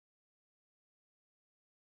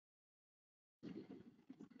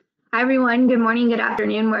Hi, everyone. Good morning, good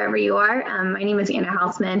afternoon, wherever you are. My name is Anna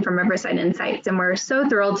Hausman from Riverside Insights, and we're so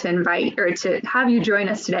thrilled to have you join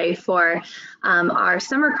us today for our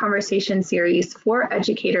summer conversation series for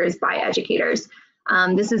educators by educators.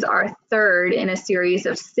 This is our third in a series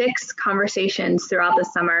of 6 conversations throughout the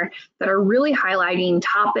summer that are really highlighting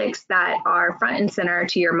topics that are front and center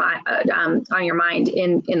to your on your mind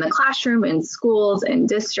in the classroom, in schools, and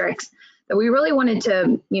districts that we really wanted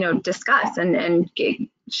to, discuss and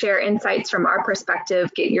share insights from our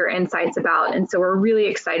perspective, get your insights about. And so we're really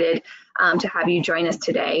excited to have you join us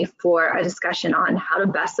today for a discussion on how to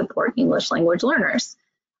best support English language learners.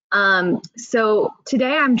 So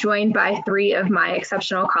today I'm joined by 3 of my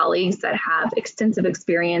exceptional colleagues that have extensive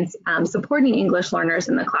experience supporting English learners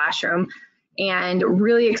in the classroom, and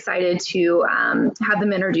really excited to have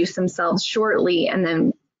them introduce themselves shortly and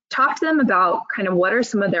then talk to them about kind of what are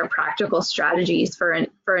some of their practical strategies for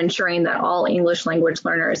ensuring that all English language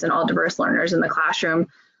learners and all diverse learners in the classroom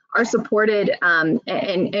are supported and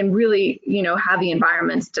really, have the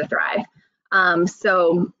environments to thrive.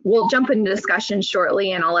 So we'll jump into discussion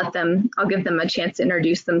shortly, and I'll give them a chance to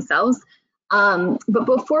introduce themselves. But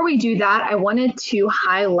before we do that, I wanted to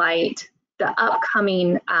highlight the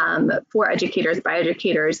upcoming For Educators by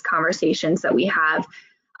Educators conversations that we have.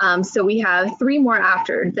 So we have 4 more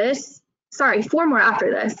after this. It's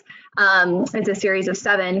a series of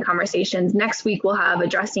 7 conversations. Next week, we'll have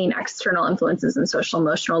addressing external influences in social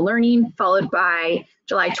emotional learning, followed by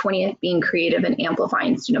July 20th being creative and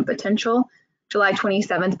amplifying student potential. July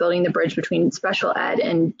 27th, building the bridge between special ed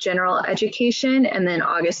and general education, and then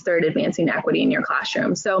August 3rd, advancing equity in your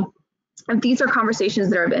classroom. So if these are conversations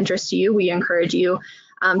that are of interest to you, we encourage you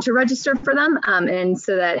to register for them, and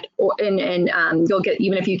so that you'll get,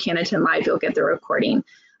 even if you can't attend live, you'll get the recording.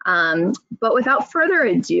 But without further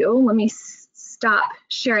ado, let me stop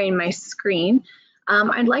sharing my screen.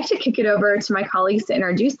 I'd like to kick it over to my colleagues to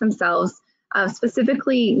introduce themselves,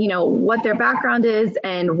 specifically, what their background is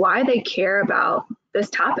and why they care about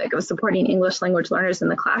this topic of supporting English language learners in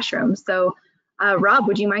the classroom. So, Rob,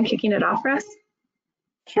 would you mind kicking it off for us?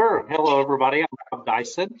 Sure. Hello, everybody. I'm Rob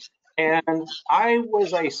Dyson, and I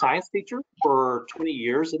was a science teacher for 20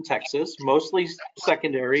 years in Texas, mostly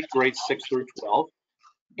secondary, grades 6 through 12.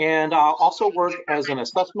 And I also worked as an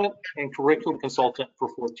assessment and curriculum consultant for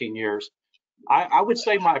 14 years. I would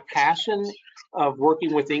say my passion of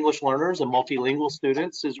working with English learners and multilingual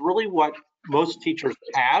students is really what most teachers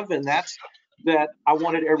have, and that's that I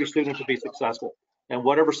wanted every student to be successful. And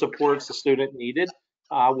whatever supports the student needed,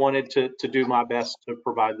 I wanted to do my best to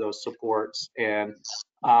provide those supports. And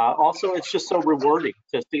also, it's just so rewarding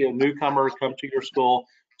to see a newcomer come to your school,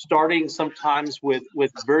 starting sometimes with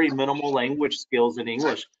very minimal language skills in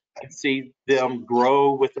English, and see them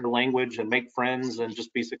grow with their language and make friends and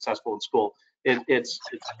just be successful in school. It's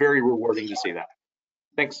very rewarding to see that.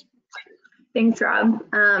 Thanks. Thanks, Rob.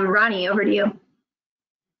 Ronnie, over to you.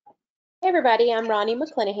 Hey everybody, I'm Ronnie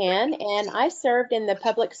McClanahan, and I served in the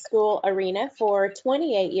public school arena for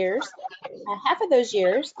 28 years. Half of those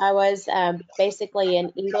years, I was basically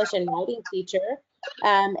an English and writing teacher,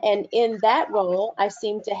 and in that role, I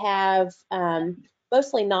seem to have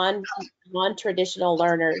mostly non-traditional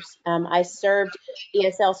learners. I served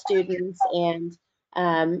ESL students and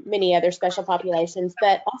many other special populations,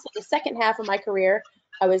 but also the second half of my career,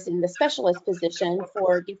 I was in the specialist position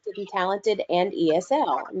for gifted and talented and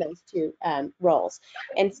ESL in those 2 roles.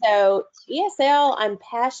 And so ESL I'm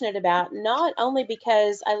passionate about, not only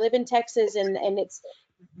because I live in Texas and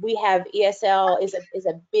we have ESL is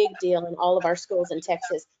a big deal in all of our schools in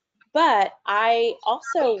Texas, but I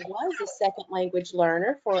also was a second language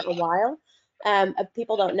learner for a while.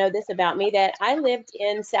 People don't know this about me, that I lived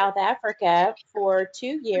in South Africa for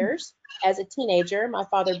 2 years as a teenager. My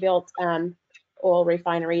father built oil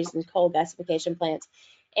refineries and coal gasification plants.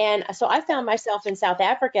 And so I found myself in South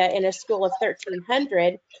Africa in a school of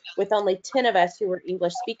 1,300 with only 10 of us who were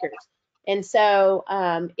English speakers. And so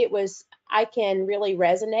I can really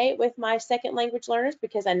resonate with my second language learners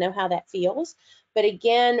because I know how that feels. But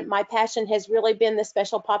again, my passion has really been the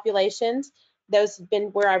special populations. Those have been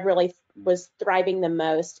where I really was thriving the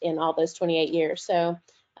most in all those 28 years. So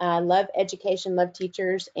I love education, love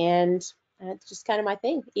teachers, and it's just kind of my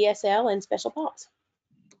thing, ESL and special pops.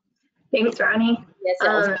 Thanks, Ronnie.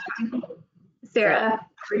 Sarah,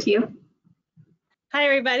 over to you. Hi,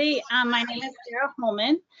 everybody. My name is Sarah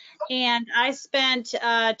Holman, and I spent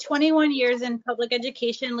 21 years in public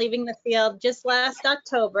education, leaving the field just last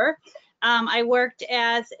October. I worked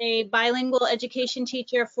as a bilingual education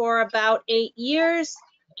teacher for about 8 years.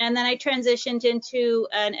 And then I transitioned into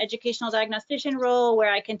an educational diagnostician role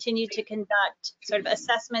where I continued to conduct sort of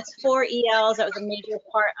assessments for ELs. That was a major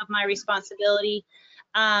part of my responsibility.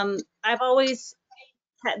 I've always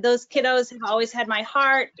those kiddos have always had my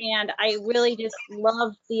heart, and I really just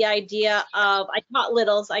love the idea of, I taught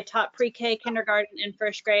littles, I taught pre-K, kindergarten, and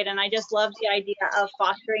first grade, and I just love the idea of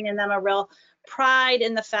fostering in them a real pride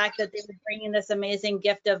in the fact that they were bringing this amazing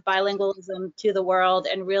gift of bilingualism to the world,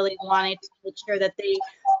 and really wanting to make sure that they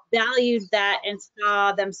valued that and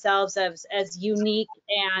saw themselves as unique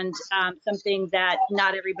and something that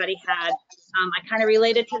not everybody had. I kind of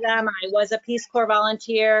related to them. I was a Peace Corps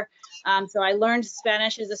volunteer. So I learned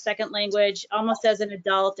Spanish as a second language almost as an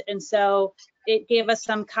adult. And so it gave us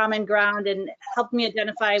some common ground and helped me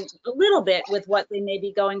identify a little bit with what they may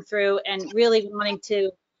be going through, and really wanting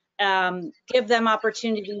to give them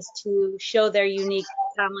opportunities to show their unique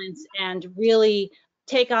talents and really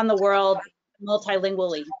take on the world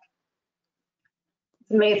multilingually.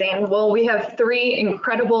 Amazing. Well, we have three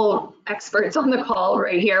incredible experts on the call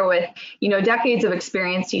right here with, decades of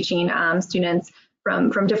experience teaching students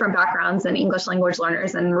from different backgrounds and English language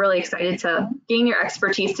learners, and really excited to gain your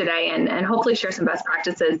expertise today and hopefully share some best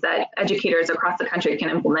practices that educators across the country can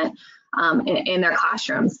implement in their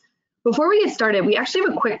classrooms. Before we get started, we actually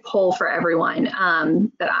have a quick poll for everyone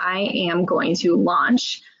that I am going to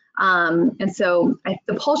launch. And so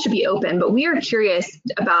the poll should be open, but we are curious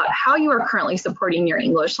about how you are currently supporting your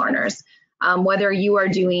English learners, whether you are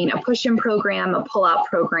doing a push-in program, a pull-out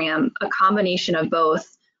program, a combination of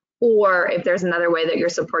both, or if there's another way that you're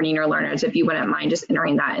supporting your learners, if you wouldn't mind just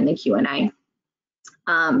entering that in the Q&A.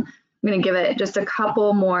 I'm going to give it just a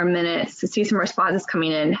couple more minutes to see some responses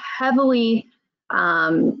coming in. Heavily,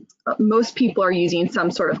 most people are using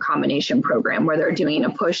some sort of combination program where they're doing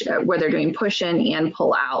push-in and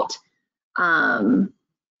pull-out. I'm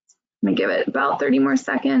going to give it about 30 more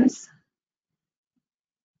seconds.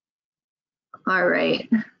 All right.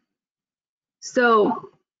 So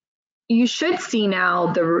you should see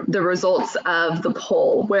now the results of the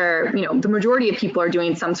poll, where the majority of people are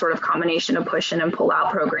doing some sort of combination of push-in and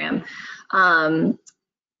pull-out program.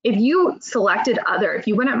 If you selected other, if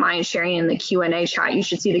you wouldn't mind sharing in the Q&A chat, you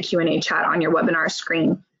should see the Q&A chat on your webinar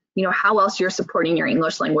screen, how else you're supporting your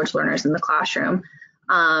English language learners in the classroom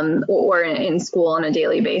or in school on a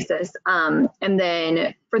daily basis. And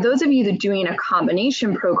then for those of you that are doing a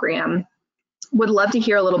combination program, would love to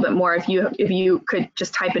hear a little bit more if you could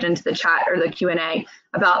just type it into the chat or the Q&A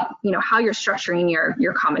about how you're structuring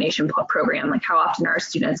your combination program, like how often are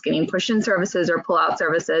students getting push-in services or pull-out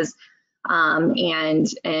services, and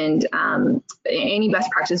any best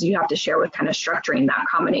practices you have to share with kind of structuring that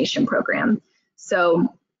combination program. So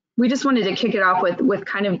we just wanted to kick it off with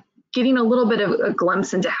kind of getting a little bit of a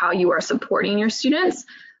glimpse into how you are supporting your students.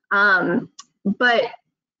 But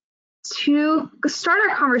to start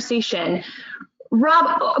our conversation, Rob,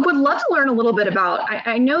 I would love to learn a little bit about,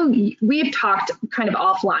 I know we've talked kind of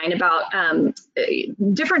offline about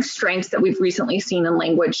different strengths that we've recently seen in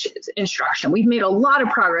language instruction. We've made a lot of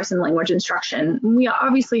progress in language instruction. We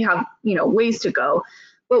obviously have, ways to go,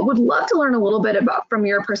 but would love to learn a little bit about, from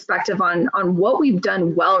your perspective, on what we've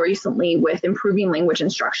done well recently with improving language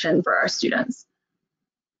instruction for our students.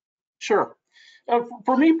 Sure.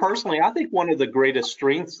 For me personally, I think one of the greatest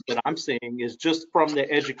strengths that I'm seeing is just from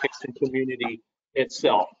the education community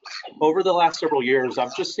itself. Over the last several years,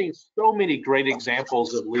 I've just seen so many great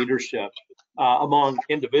examples of leadership among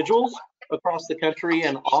individuals across the country,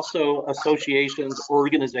 and also associations,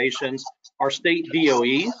 organizations. Our state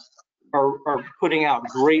DOEs are putting out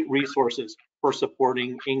great resources for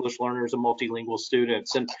supporting English learners and multilingual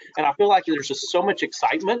students. And I feel like there's just so much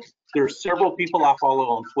excitement. There's several people I follow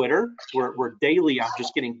on Twitter where daily I'm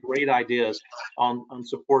just getting great ideas on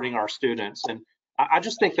supporting our students. And I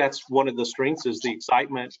just think that's one of the strengths, is the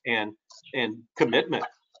excitement and commitment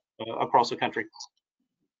across the country.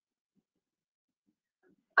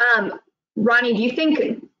 Ronnie, do you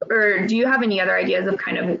think, or do you have any other ideas of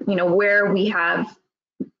kind of, where we have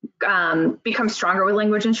become stronger with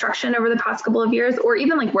language instruction over the past couple of years, or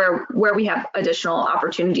even like where we have additional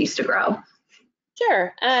opportunities to grow?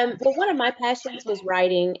 Sure. Well, one of my passions was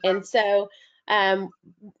writing. And so,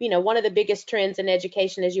 one of the biggest trends in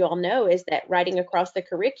education, as you all know, is that writing across the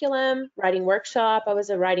curriculum, writing workshop. I was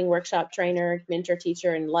a writing workshop trainer, mentor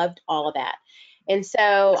teacher, and loved all of that. And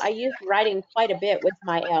so I used writing quite a bit with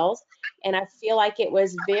my ELs, and I feel like it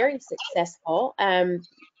was very successful.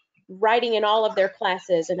 Writing in all of their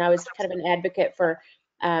classes, and I was kind of an advocate for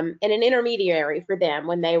and an intermediary for them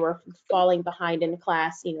when they were falling behind in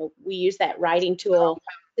class. We use that writing tool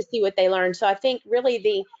to see what they learned. So I think really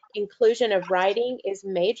the inclusion of writing is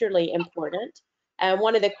majorly important.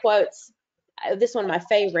 One of the quotes, this one of my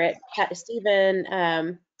favorite, Stephen,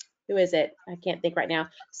 who is it? I can't think right now,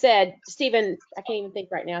 said, Stephen, I can't even think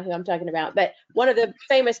right now who I'm talking about, but one of the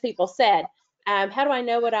famous people said, how do I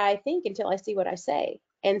know what I think until I see what I say?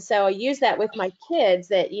 And so I use that with my kids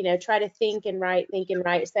that, you know, try to think and write.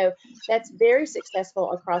 So that's very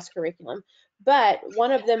successful across curriculum. But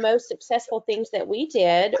one of the most successful things that we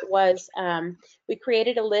did was we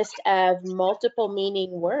created a list of multiple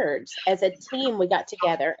meaning words. As a team, we got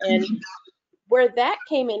together. And where that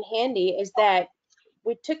came in handy is that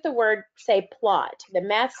we took the word, say, plot. The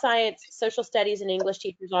math, science, social studies, and English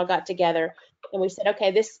teachers all got together, and we said, okay,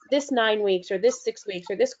 this 9 weeks or this 6 weeks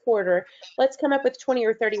or this quarter, let's come up with 20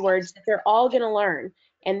 or 30 words that they're all going to learn.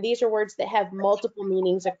 And these are words that have multiple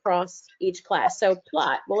meanings across each class. So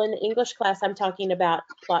plot, well, in the English class, I'm talking about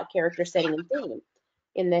plot, character, setting, and theme.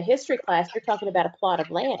 In the history class, they're talking about a plot of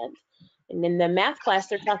land. And in the math class,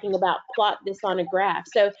 they're talking about plot this on a graph.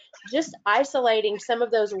 So just isolating some of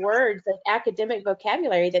those words, the academic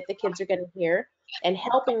vocabulary that the kids are going to hear, and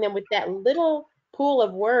helping them with that little pool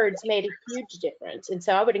of words made a huge difference. And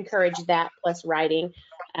so I would encourage that plus writing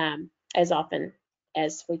as often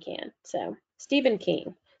as we can. So Stephen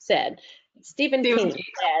King said,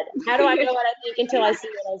 how do I know what I think until I see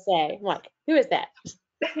what I say? I'm like, who is that?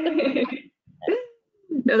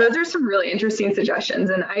 No, those are some really interesting suggestions,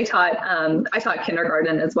 and I taught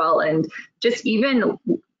kindergarten as well, and just even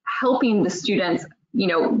helping the students, you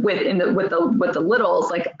know, with the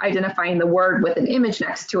littles, like identifying the word with an image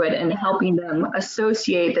next to it and helping them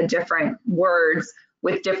associate the different words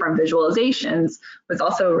with different visualizations was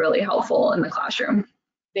also really helpful in the classroom.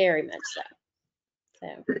 Very much so.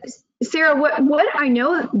 Sarah, what I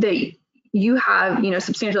know that you have, you know,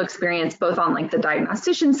 substantial experience both on like the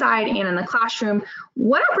diagnostician side and in the classroom.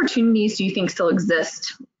 What opportunities do you think still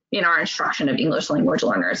exist in our instruction of English language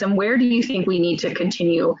learners, and where do you think we need to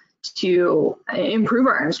continue to improve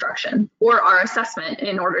our instruction or our assessment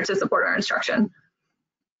in order to support our instruction?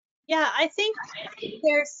 Yeah, I think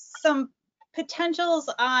there's some potentials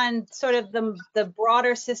on sort of the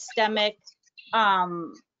broader systemic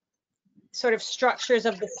sort of structures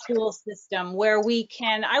of the school system where we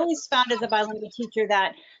can, I always found as a bilingual teacher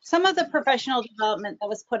that some of the professional development that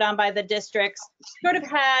was put on by the districts sort of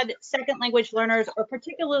had second language learners or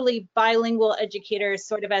particularly bilingual educators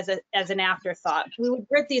sort of as an afterthought. We would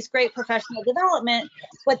get these great professional development,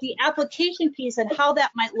 but the application piece and how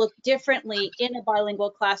that might look differently in a bilingual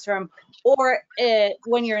classroom or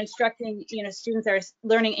when you're instructing, you know, students that are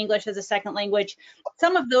learning English as a second language,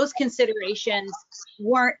 some of those considerations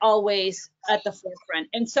weren't always at the forefront.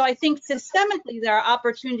 And so I think systemically there are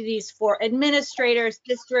opportunities for administrators,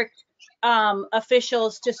 district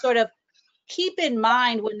officials to sort of keep in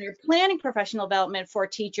mind when they're planning professional development for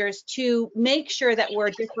teachers to make sure that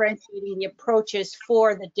we're differentiating the approaches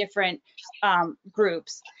for the different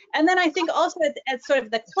groups. And then I think also at sort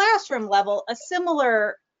of the classroom level, a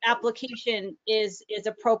similar application is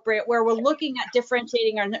appropriate where we're looking at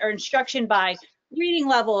differentiating our instruction by reading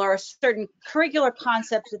level or certain curricular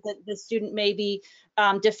concepts that the student may be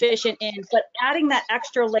deficient in, but adding that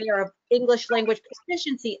extra layer of English language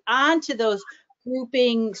proficiency onto those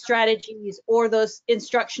grouping strategies or those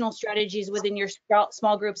instructional strategies within your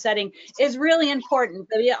small group setting is really important.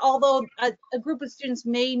 Although a group of students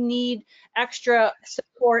may need extra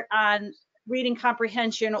support on reading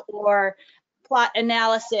comprehension or plot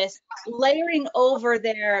analysis, layering over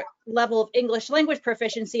their level of English language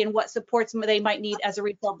proficiency and what supports they might need as a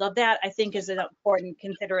result of that, I think is an important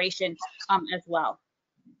consideration as well.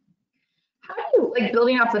 How do you, like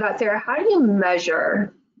building off of that, Sarah, how do you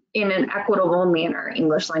measure in an equitable manner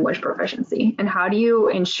English language proficiency? And how do you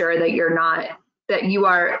ensure that you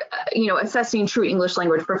are, you know, assessing true English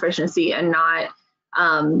language proficiency and not,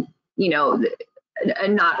 you know,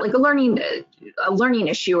 not like a learning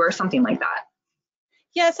issue or something like that?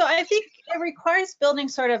 Yeah, so I think it requires building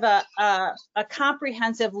sort of a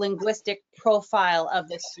comprehensive linguistic profile of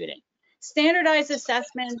the student. Standardized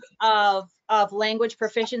assessments of language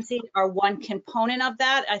proficiency are one component of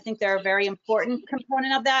that. I think they're a very important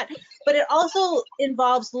component of that, but it also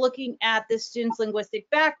involves looking at the students' linguistic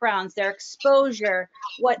backgrounds, their exposure,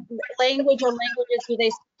 what language or languages do they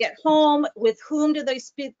speak at home, with whom do they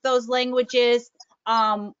speak those languages,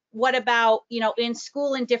 what about, you know, in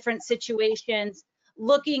school in different situations,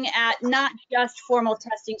 looking at not just formal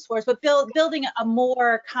testing scores, but building a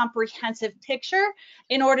more comprehensive picture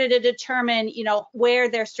in order to determine, you know, where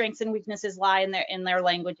their strengths and weaknesses lie in their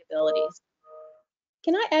language abilities.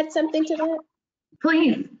 Can I add something to that?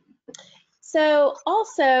 Please. So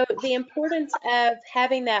also the importance of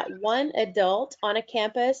having that one adult on a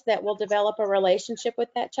campus that will develop a relationship with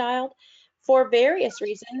that child. for various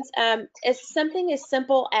reasons. It's something as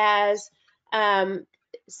simple as,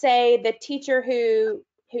 say, the teacher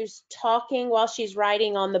who's talking while she's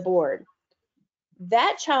writing on the board.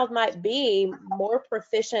 That child might be more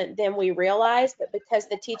proficient than we realize, but because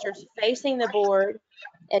the teacher's facing the board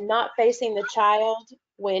and not facing the child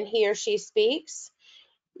when he or she speaks,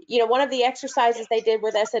 you know, one of the exercises they did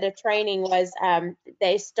with us at a training was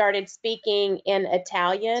they started speaking in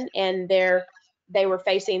Italian, and they were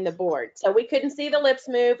facing the board. So we couldn't see the lips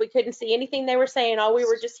move. We couldn't see anything they were saying. All we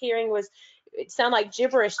were just hearing was, it sounded like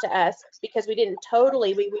gibberish to us, because we didn't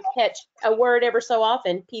totally, we would catch a word ever so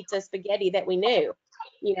often, pizza, spaghetti, that we knew,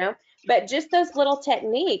 you know. But just those little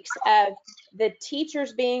techniques of the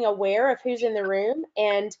teachers being aware of who's in the room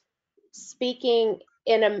and speaking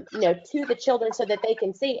in a, you know, to the children so that they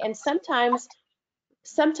can see. And sometimes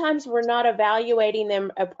we're not evaluating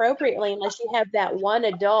them appropriately unless you have that one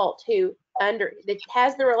adult that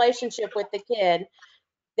has the relationship with the kid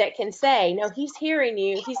that can say, no, he's hearing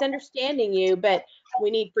you, he's understanding you, but we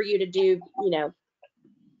need for you to do, you know,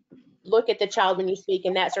 look at the child when you speak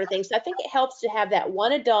and that sort of thing. So I think it helps to have that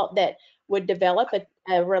one adult that would develop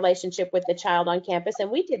a relationship with the child on campus. And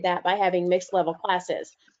we did that by having mixed level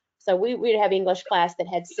classes. So we'd have English class that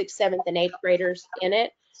had 6th, 7th, and 8th graders in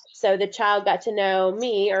it. So the child got to know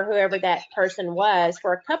me or whoever that person was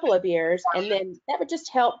for a couple of years, and then that would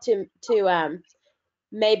just help to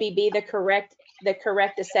maybe be the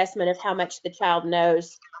correct assessment of how much the child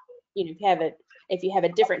knows. You know, if you have a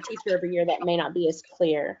different teacher every year, that may not be as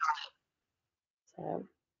clear. So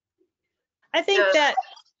I think that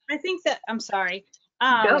I'm sorry.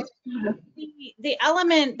 The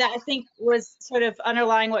element that I think was sort of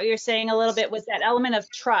underlying what you're saying a little bit was that element of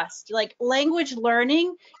trust. Like, language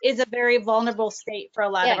learning is a very vulnerable state for a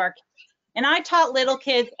lot of our kids. And I taught little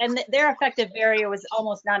kids, and their affective barrier was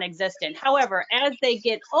almost non-existent. However, as they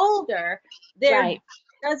get older, there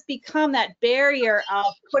does become that barrier of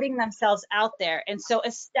putting themselves out there. And so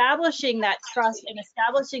establishing that trust and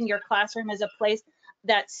establishing your classroom as a place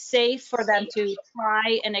that's safe for them to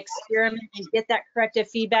try and experiment and get that corrective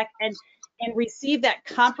feedback and receive that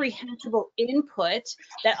comprehensible input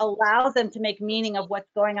that allows them to make meaning of what's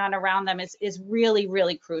going on around them is really,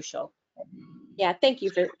 really crucial. Yeah, thank you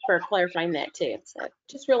for clarifying that too. It's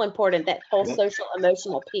just real important, that whole social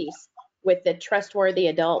emotional piece with the trustworthy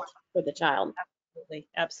adult for the child.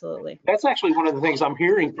 Absolutely. That's actually one of the things I'm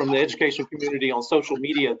hearing from the education community on social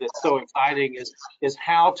media that's so exciting is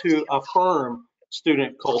how to affirm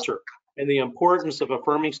student culture and the importance of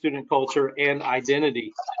affirming student culture and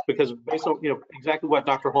identity, because based on, you know, exactly what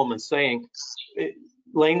Dr. Holman's saying,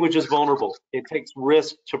 language is vulnerable. It takes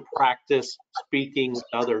risk to practice speaking with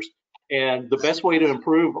others. And the best way to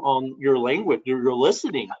improve on your language, your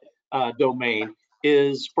listening domain,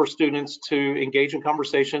 is for students to engage in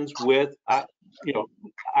conversations with, you know,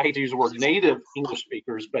 I hate to use the word native English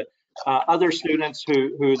speakers, but other students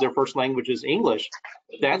who their first language is English.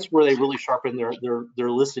 That's where they really sharpen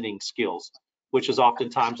their listening skills, which is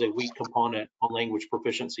oftentimes a weak component on language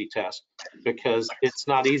proficiency tests, because it's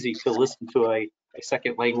not easy to listen to a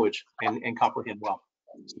second language and comprehend well.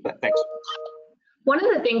 So thanks. One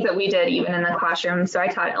of the things that we did even in the classroom, so I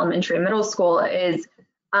taught elementary and middle school, is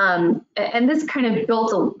and this kind of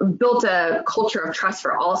built a culture of trust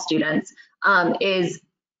for all students, is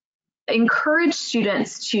encourage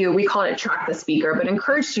students to, we call it track the speaker, but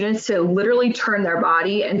encourage students to literally turn their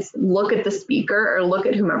body and look at the speaker or look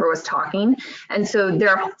at whomever was talking. And so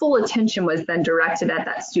their full attention was then directed at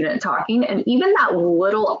that student talking. And even that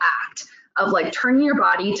little act of like turning your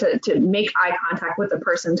body to make eye contact with the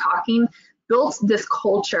person talking built this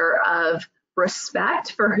culture of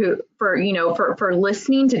respect for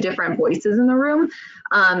listening to different voices in the room.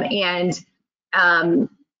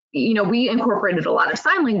 You know, we incorporated a lot of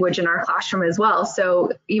sign language in our classroom as well.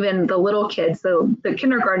 So even the little kids, the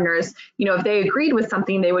kindergartners, you know, if they agreed with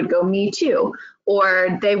something, they would go, me too,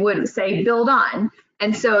 or they would say, build on.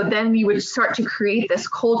 And so then you would start to create this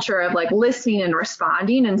culture of like listening and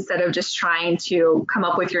responding instead of just trying to come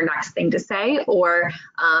up with your next thing to say, or,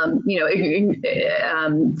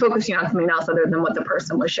 focusing on something else other than what the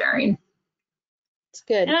person was sharing. It's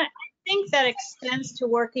good. And I think that extends to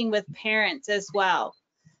working with parents as well.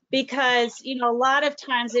 Because, you know, a lot of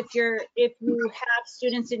times if you have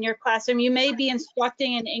students in your classroom, you may be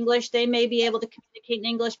instructing in English, they may be able to communicate in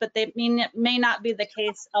English, but they may not be the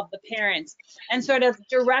case of the parents. And sort of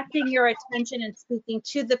directing your attention and speaking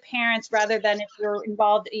to the parents rather than if you're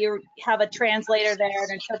involved, you have a translator there,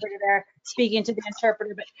 an interpreter there, speaking to the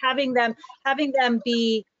interpreter, but having them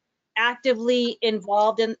be actively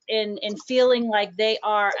involved in feeling like they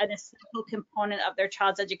are an essential component of their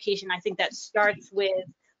child's education. I think that starts with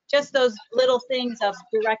just those little things of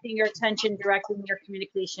directing your attention, directing your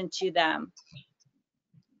communication to them.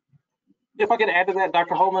 If I could add to that,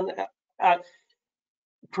 Dr. Holman,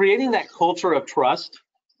 creating that culture of trust,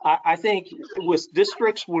 I think with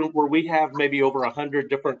districts where we have maybe over 100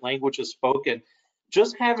 different languages spoken,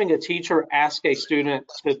 just having a teacher ask a student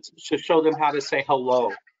to show them how to say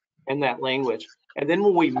hello in that language. And then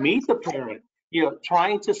when we meet the parent,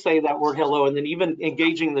 trying to say that word hello, and then even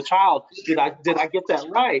engaging the child, did I get that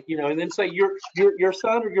right? And then say your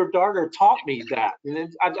son or your daughter taught me that. And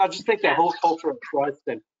then I just think that whole culture of trust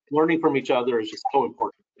and learning from each other is just so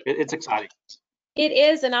important. It's exciting. It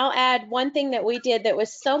is, and I'll add one thing that we did that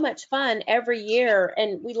was so much fun every year,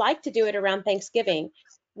 and we like to do it around Thanksgiving,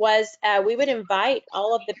 was we would invite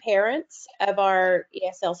all of the parents of our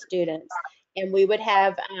ESL students, and we would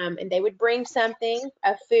have, and they would bring something,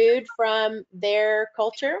 a food from their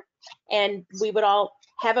culture, and we would all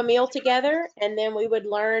have a meal together, and then we would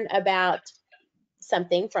learn about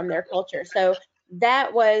something from their culture. So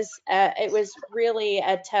that was, it was really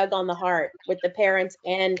a tug on the heart with the parents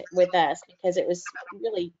and with us, because it was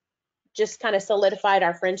really just kind of solidified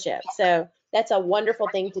our friendship. So that's a wonderful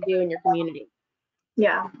thing to do in your community.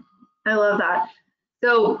 Yeah, I love that.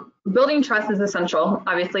 So building trust is essential,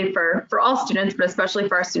 obviously, for all students, but especially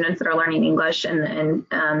for our students that are learning English and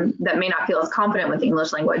that may not feel as confident with the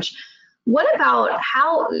English language. What about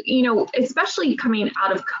how, especially coming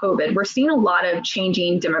out of COVID, we're seeing a lot of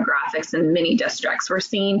changing demographics in many districts. We're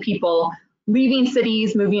seeing people leaving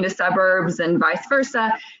cities, moving to suburbs and vice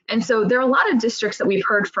versa. And so there are a lot of districts that we've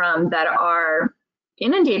heard from that are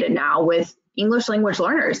inundated now with English language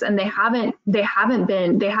learners, and they don't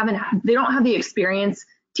have the experience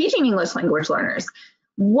teaching English language learners.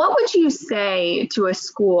 What would you say to a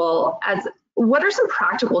school what are some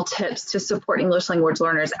practical tips to support English language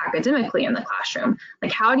learners academically in the classroom?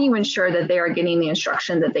 Like, how do you ensure that they are getting the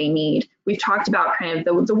instruction that they need? We've talked about kind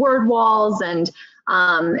of the word walls and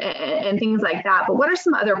things like that, but what are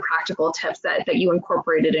some other practical tips that you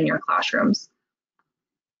incorporated in your classrooms?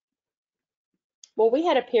 Well, we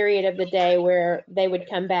had a period of the day where they would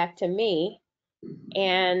come back to me,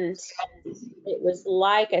 and it was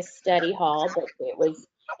like a study hall, but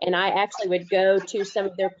and I actually would go to some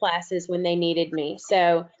of their classes when they needed me.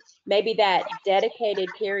 So maybe that dedicated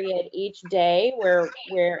period each day where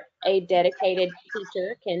a dedicated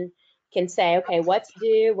teacher can say, okay, what's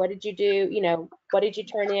due? What did you do? What did you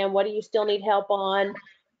turn in? What do you still need help on?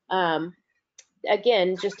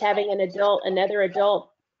 Again, just having another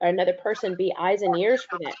adult or another person be eyes and ears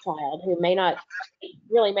for that child who may not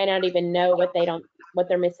even know what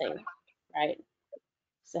they're missing, right?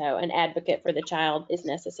 So an advocate for the child is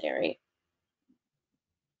necessary.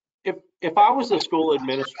 If I was a school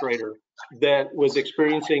administrator that was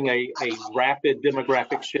experiencing a rapid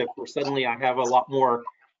demographic shift where suddenly I have a lot more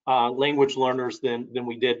language learners than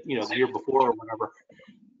we did, the year before or whatever,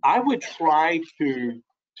 I would try to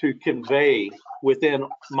convey within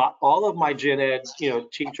all of my gen ed,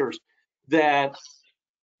 teachers that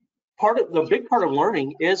the big part of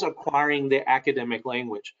learning is acquiring the academic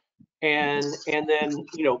language. And then,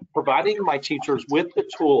 providing my teachers with the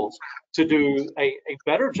tools to do a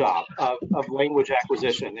better job of language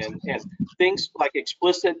acquisition and things like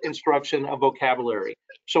explicit instruction of vocabulary,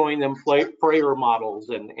 showing them Frayer models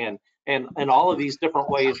and all of these different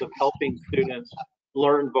ways of helping students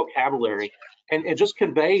learn vocabulary, and just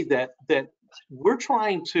convey that we're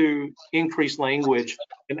trying to increase language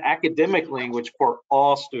and academic language for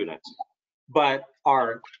all students, but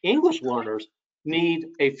our English learners need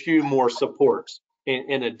a few more supports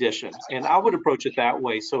in addition. And I would approach it that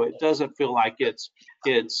way so it doesn't feel like it's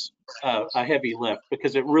a heavy lift,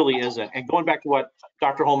 because it really isn't. And going back to what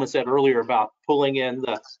Dr. Holman said earlier about pulling in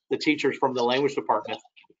the teachers from the language department,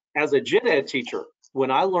 as a gen ed teacher, when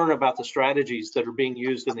I learn about the strategies that are being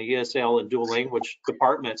used in the ESL and dual language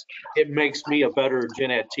departments, it makes me a better gen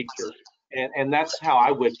ed teacher. And that's how I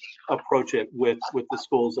would approach it with the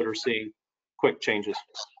schools that are seeing quick changes.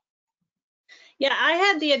 Yeah, I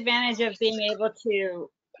had the advantage of being able to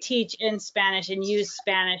teach in Spanish and use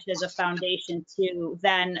Spanish as a foundation to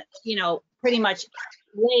then, pretty much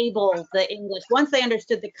label the English. Once they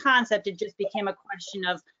understood the concept, it just became a question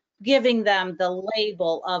of giving them the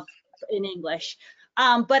label of in English.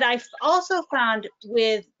 But I've also found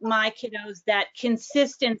with my kiddos that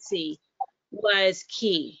consistency was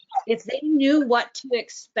key. If they knew what to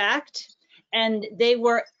expect and they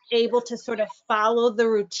were able to sort of follow the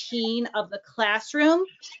routine of the classroom,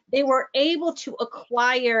 they were able to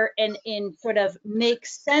acquire and sort of make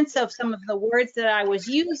sense of some of the words that I was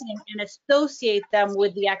using and associate them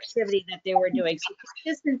with the activity that they were doing. So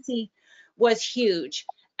consistency was huge.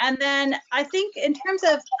 And then I think in terms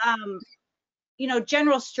of,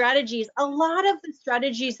 general strategies, a lot of the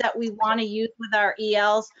strategies that we want to use with our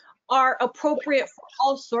ELs are appropriate for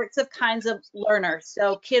all sorts of kinds of learners.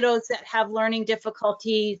 So kiddos that have learning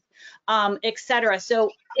difficulties, et cetera. So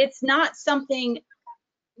it's not something,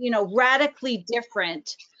 radically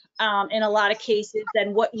different in a lot of cases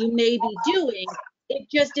than what you may be doing. It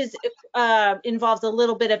just involves a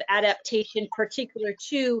little bit of adaptation particular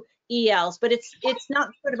to ELs, but it's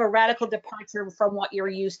not sort of a radical departure from what you're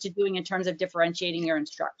used to doing in terms of differentiating your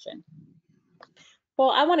instruction. Well,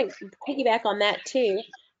 I want to piggyback on that too,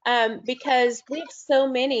 because we have so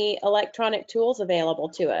many electronic tools available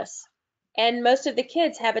to us, and most of the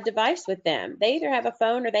kids have a device with them. They either have a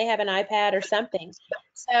phone or they have an iPad or something.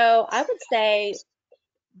 So I would say,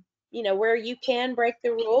 where you can break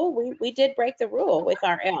the rule, we did break the rule with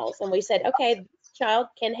our ELs, and we said, okay, this child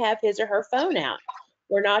can have his or her phone out.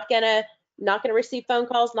 We're not gonna receive phone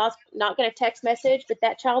calls, not gonna text message, but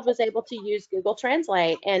that child was able to use Google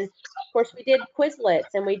Translate. And of course we did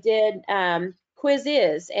Quizlets, and we did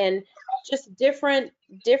Quizzes, and just different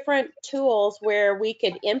tools where we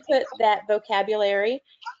could input that vocabulary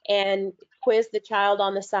and quiz the child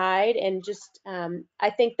on the side. And just I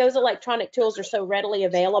think those electronic tools are so readily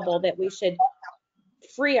available that we should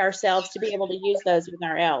free ourselves to be able to use those with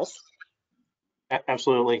our ELs.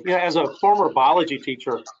 Absolutely. Yeah, as a former biology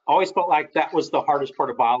teacher, I always felt like that was the hardest part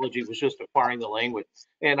of biology, was just acquiring the language.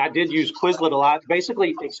 And I did use Quizlet a lot,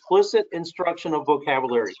 basically explicit instruction of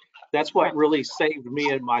vocabulary. That's what really saved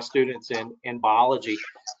me and my students in biology.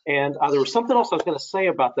 And there was something else I was going to say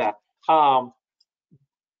about that. The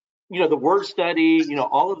word study,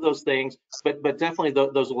 all of those things, but definitely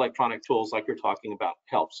those electronic tools like you're talking about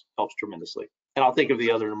helps tremendously. And I'll think of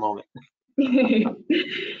the other in a moment.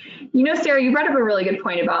 Sarah, you brought up a really good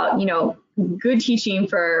point about, good teaching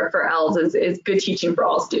for ELs is good teaching for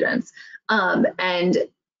all students. And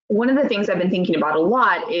one of the things I've been thinking about a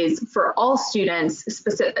lot is for all students,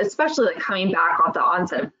 especially like coming back off the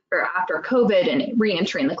onset or after COVID and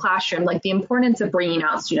re-entering the classroom, like the importance of bringing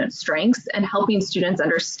out student strengths and helping students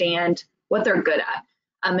understand what they're good at,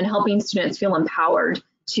 and helping students feel empowered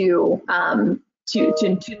to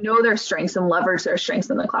know their strengths and leverage their strengths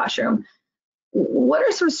in the classroom. What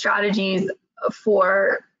are some strategies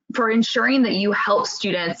for ensuring that you help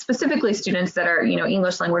students, specifically students that are,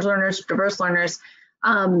 English language learners, diverse learners,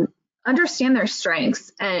 understand their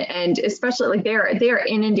strengths, and especially like they are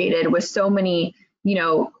inundated with so many,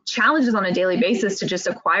 challenges on a daily basis to just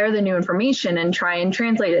acquire the new information and try and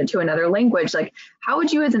translate it to another language. Like, how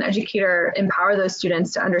would you as an educator empower those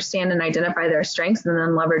students to understand and identify their strengths and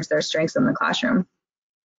then leverage their strengths in the classroom?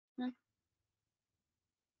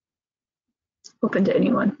 Open to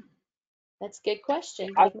anyone. That's a good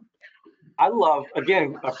question. I love,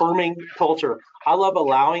 again, affirming culture. I love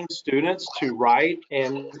allowing students to write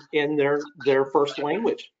in their first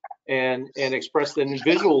language and express them in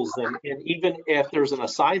visuals, and even if there's an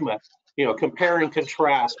assignment, compare and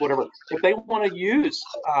contrast, whatever. If they want to use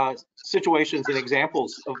situations and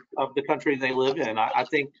examples of the country they live in, I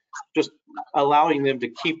think just allowing them to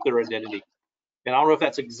keep their identity. And I don't know if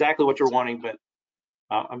that's exactly what you're wanting, but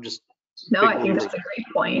I'm just. No, I think that's a great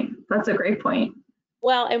point. That's a great point.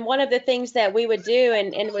 Well, and one of the things that we would do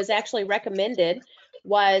and was actually recommended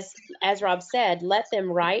was, as Rob said, let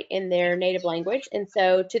them write in their native language. And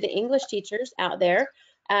so to the English teachers out there,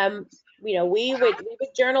 we would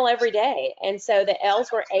journal every day. And so the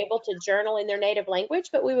ELs were able to journal in their native language,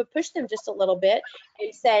 but we would push them just a little bit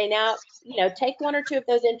and say, now, take one or two of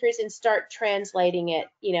those entries and start translating it,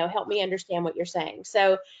 help me understand what you're saying.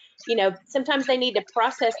 So, sometimes they need to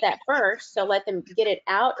process that first. So let them get it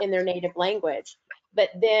out in their native language, but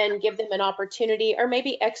then give them an opportunity, or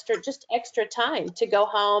maybe extra time to go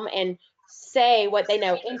home and say what they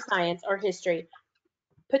know in science or history.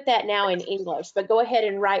 Put that now in English, but go ahead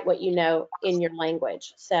and write what you know in your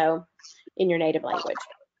language, so in your native language.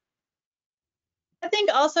 I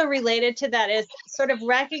think also related to that is sort of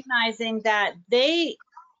recognizing that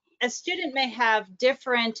a student may have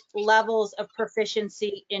different levels of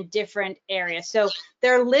proficiency in different areas. So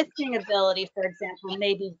their listening ability, for example,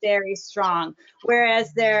 may be very strong,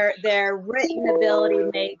 whereas their written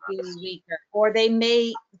ability may be weaker, or they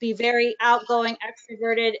may be very outgoing,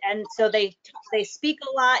 extroverted, and so they speak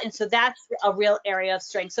a lot, and so that's a real area of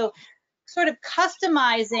strength. So sort of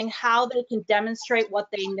customizing how they can demonstrate what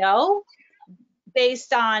they know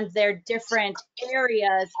based on their different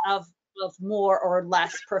areas of more or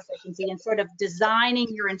less proficiency, and sort of designing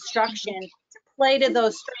your instruction to play to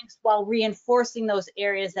those strengths while reinforcing those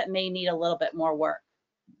areas that may need a little bit more work.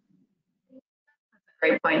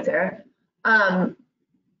 Great point, Sarah. And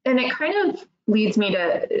it kind of leads me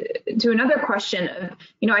to another question of,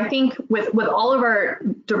 I think with all of our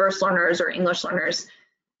diverse learners or English learners,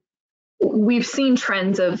 we've seen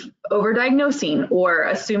trends of overdiagnosing or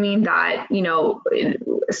assuming that,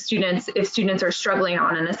 if students are struggling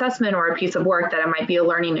on an assessment or a piece of work, that it might be a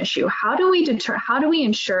learning issue. How do we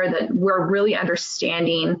ensure that we're really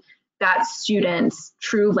understanding that student's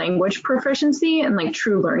true language proficiency and like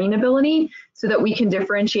true learning ability, so that we can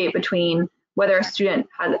differentiate between whether a student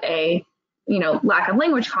has a lack of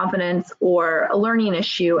language confidence or a learning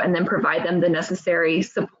issue, and then provide them the necessary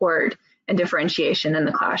support and differentiation in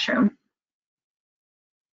the classroom?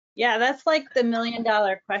 Yeah, that's like the $1 million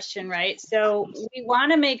question, right? So we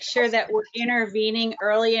want to make sure that we're intervening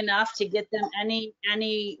early enough to get them any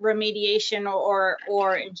remediation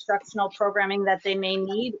or instructional programming that they may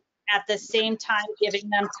need, at the same time giving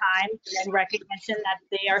them time and recognition that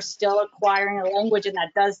they are still acquiring a language, and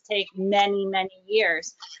that does take many, many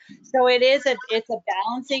years. So it's a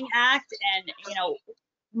balancing act, and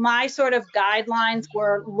my sort of guidelines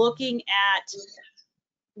were looking at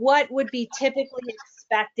what would be typically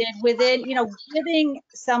expected within, giving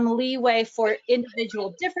some leeway for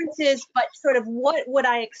individual differences, but sort of what would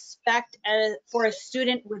I expect for a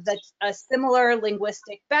student with a similar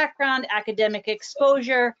linguistic background, academic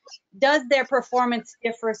exposure? Does their performance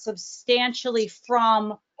differ substantially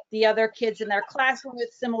from the other kids in their classroom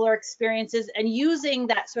with similar experiences? And using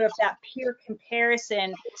that peer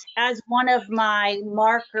comparison as one of my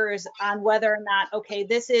markers on whether or not, okay,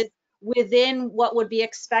 this is within what would be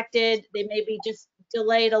expected. They may be just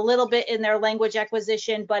delayed a little bit in their language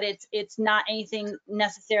acquisition, but it's not anything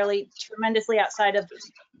necessarily tremendously outside of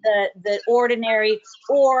the ordinary.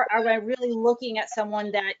 Or are I really looking at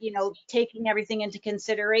someone that, taking everything into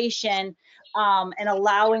consideration and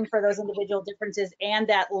allowing for those individual differences and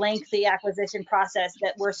that lengthy acquisition process,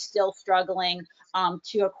 that we're still struggling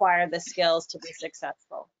to acquire the skills to be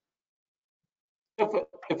successful?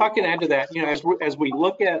 If I can add to that, as we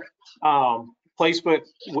look at placement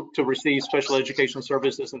to receive special education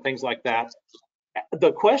services and things like that,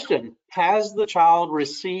 the question, has the child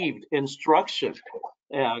received instruction,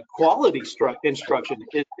 quality instruction,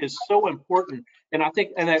 is so important. And I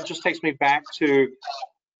think, and that just takes me back to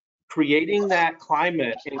creating that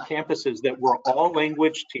climate in campuses that we're all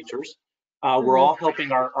language teachers. We're all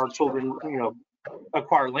helping our children,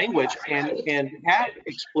 acquire language and have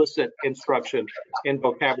explicit instruction in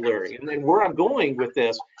vocabulary. And then where I'm going with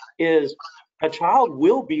this is, a child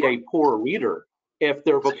will be a poor reader if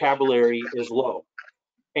their vocabulary is low.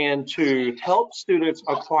 And to help students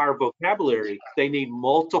acquire vocabulary, they need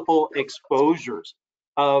multiple exposures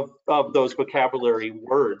of those vocabulary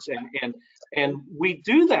words. And we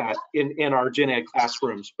do that in our gen ed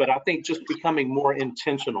classrooms, but I think just becoming more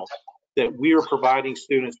intentional, that we are providing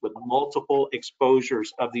students with multiple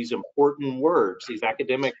exposures of these important words, these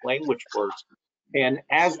academic language words. And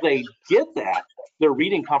as they get that, their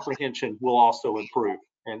reading comprehension will also improve.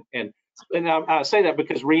 And I say that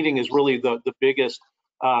because reading is really the biggest,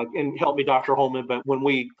 and help me, Dr. Holman, but when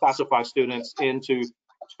we classify students into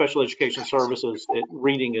special education services,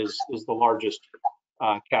 reading is the largest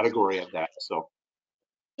category of that. So.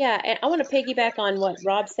 Yeah, and I want to piggyback on what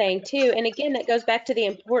Rob's saying too. And again, that goes back to the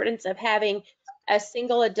importance of having a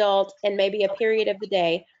single adult and maybe a period of the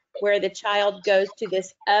day where the child goes to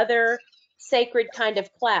this other sacred kind of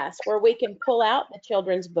class where we can pull out the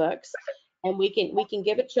children's books, and we can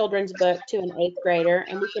give a children's book to an 8th grader,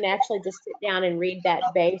 and we can actually just sit down and read that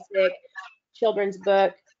basic children's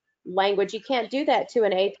book language. You can't do that to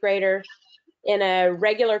an 8th grader in a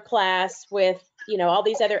regular class with all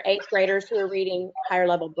these other 8th graders who are reading higher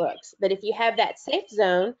level books. But if you have that safe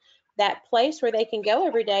zone, that place where they can go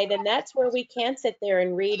every day, then that's where we can sit there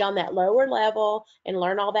and read on that lower level and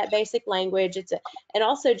learn all that basic language. And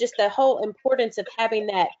also just the whole importance of having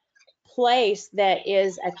that place that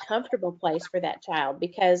is a comfortable place for that child,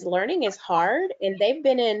 because learning is hard, and they've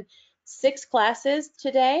been in 6 classes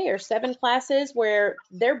today or 7 classes where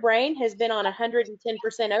their brain has been on 110%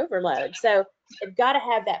 overload. So they've got to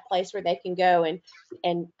have that place where they can go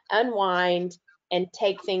and unwind and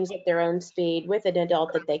take things at their own speed with an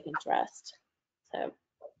adult that they can trust. So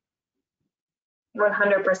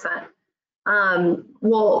 100%.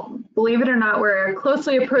 Well, believe it or not, we're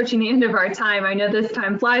closely approaching the end of our time. I know this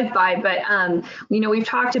time flies by, but we've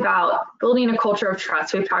talked about building a culture of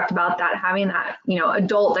trust. We've talked about that, having that,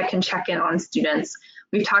 adult that can check in on students.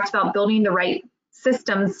 We've talked about building the right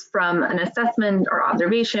systems from an assessment or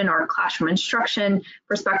observation or classroom instruction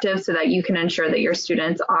perspective, so that you can ensure that your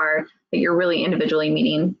students that you're really individually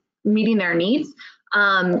meeting their needs.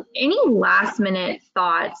 Any last minute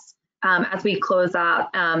thoughts as we close out.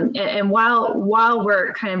 And while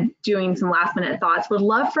we're kind of doing some last minute thoughts, would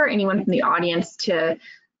love for anyone from the audience to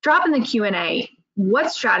drop in the Q&A,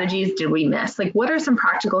 what strategies did we miss? Like, what are some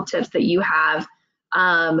practical tips that you have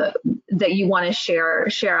that you want to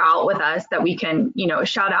share out with us that we can,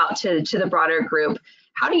 shout out to the broader group?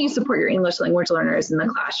 How do you support your English language learners in the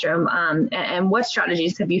classroom? And what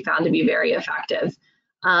strategies have you found to be very effective?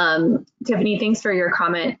 Tiffany, thanks for your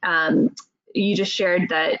comment. You just shared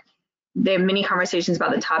that there are many conversations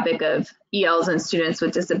about the topic of ELs and students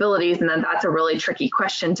with disabilities, and then that's a really tricky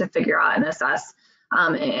question to figure out and assess.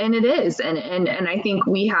 And it is, and I think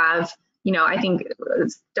we have, I think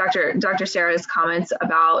Dr. Sarah's comments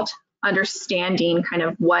about understanding kind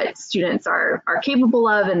of what students are capable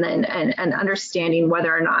of, and then and understanding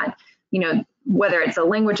whether or not, whether it's a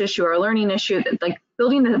language issue or a learning issue, that like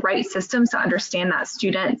building the right systems to understand that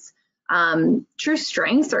students' true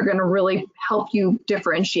strengths are going to really help you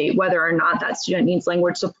differentiate whether or not that student needs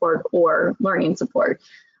language support or learning support.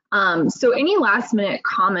 So any last minute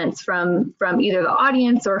comments from either the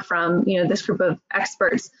audience or from this group of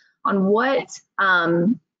experts on what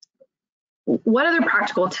other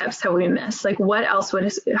practical tips have we missed? Like, what else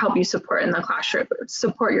would help you support in the classroom,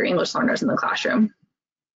 support your English learners in the classroom?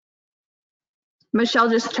 Michelle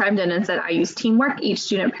just chimed in and said, I use teamwork. Each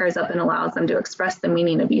student pairs up and allows them to express the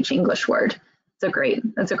meaning of each English word. That's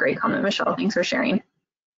a great comment, Michelle. Thanks for sharing.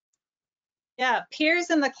 Yeah, peers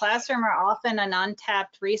in the classroom are often an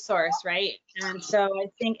untapped resource, right? And so I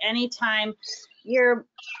think anytime you're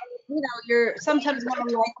sometimes more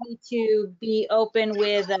likely to be open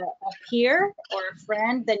with a peer or a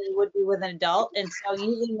friend than you would be with an adult. And so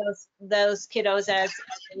using those kiddos as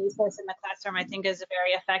a resource in the classroom, I think, is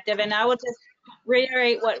very effective. And I would just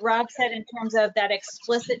reiterate what Rob said in terms of that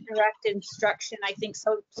explicit direct instruction. I think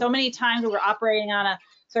so many times we're operating on a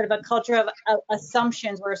sort of a culture of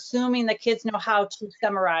assumptions. We're assuming the kids know how to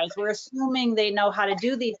summarize. We're assuming they know how to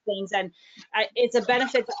do these things. And it's a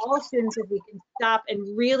benefit to all students if we can stop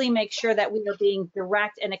and really make sure that we are being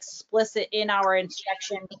direct and explicit in our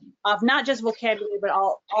instruction of not just vocabulary, but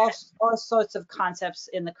all sorts of concepts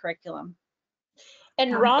in the curriculum.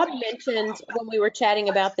 And Rob mentioned when we were chatting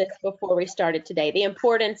about this before we started today, the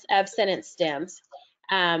importance of sentence stems.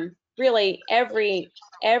 Really, every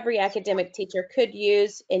academic teacher could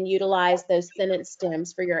use and utilize those sentence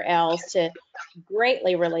stems for your Ls to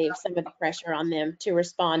greatly relieve some of the pressure on them to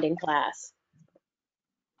respond in class.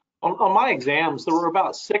 On my exams, there were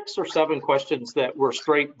about 6 or 7 questions that were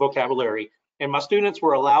straight vocabulary, and my students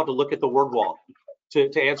were allowed to look at the word wall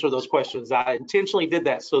to answer those questions. I intentionally did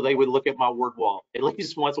that so they would look at my word wall at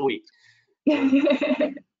least once a week.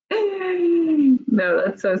 No,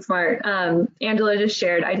 that's so smart. Angela just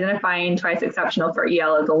shared, identifying twice exceptional for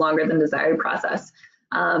EL is a longer than desired process.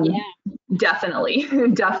 Yeah. Definitely.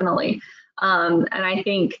 And I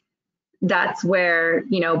think that's where,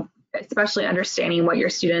 especially understanding what your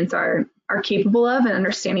students are capable of and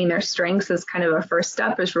understanding their strengths is kind of a first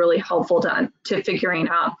step, is really helpful to figuring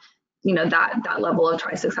out, that level of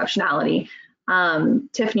twice exceptionality.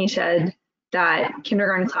 Tiffany said that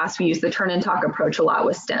kindergarten class, we use the turn and talk approach a lot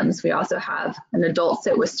with STEMs. We also have an adult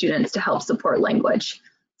sit with students to help support language.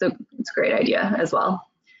 So it's a great idea as well.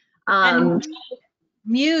 And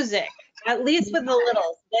music, at least with the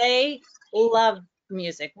littles, they love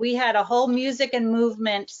music. We had a whole music and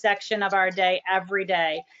movement section of our day every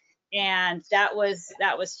day. And that was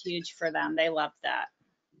huge for them. They loved that.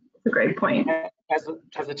 That's a great point. As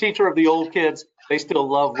a teacher of the old kids, they still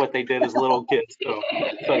love what they did as little kids. So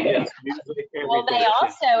yes, music. Well, they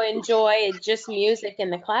also enjoy just music in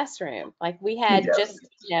the classroom. Like we had just,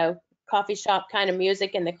 coffee shop kind of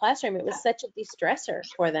music in the classroom. It was such a de-stressor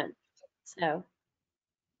for them. So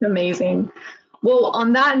amazing. Well,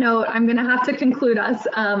 on that note, I'm going to have to conclude us.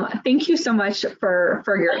 Thank you so much for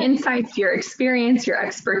your insights, your experience, your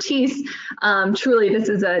expertise. Truly, this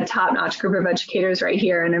is a top-notch group of educators right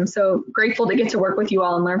here, and I'm so grateful to get to work with you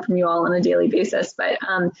all and learn from you all on a daily basis. But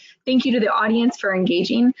thank you to the audience for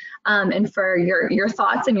engaging and for your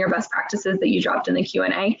thoughts and your best practices that you dropped in the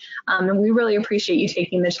Q&A. And we really appreciate you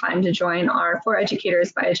taking the time to join our For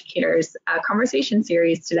Educators by Educators conversation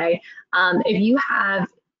series today. If you have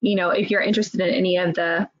if you're interested in any of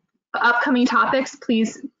the upcoming topics,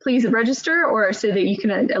 please register, or so that you can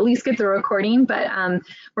at least get the recording. But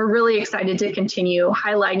we're really excited to continue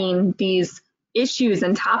highlighting these issues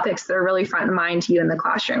and topics that are really front of mind to you in the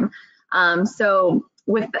classroom. So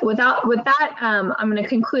with that, I'm going to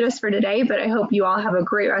conclude us for today, but I hope you all have a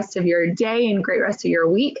great rest of your day and great rest of your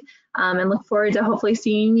week, and look forward to hopefully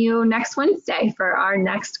seeing you next Wednesday for our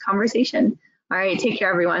next conversation. All right, take care,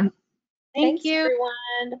 everyone. Thanks,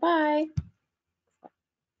 everyone. Bye.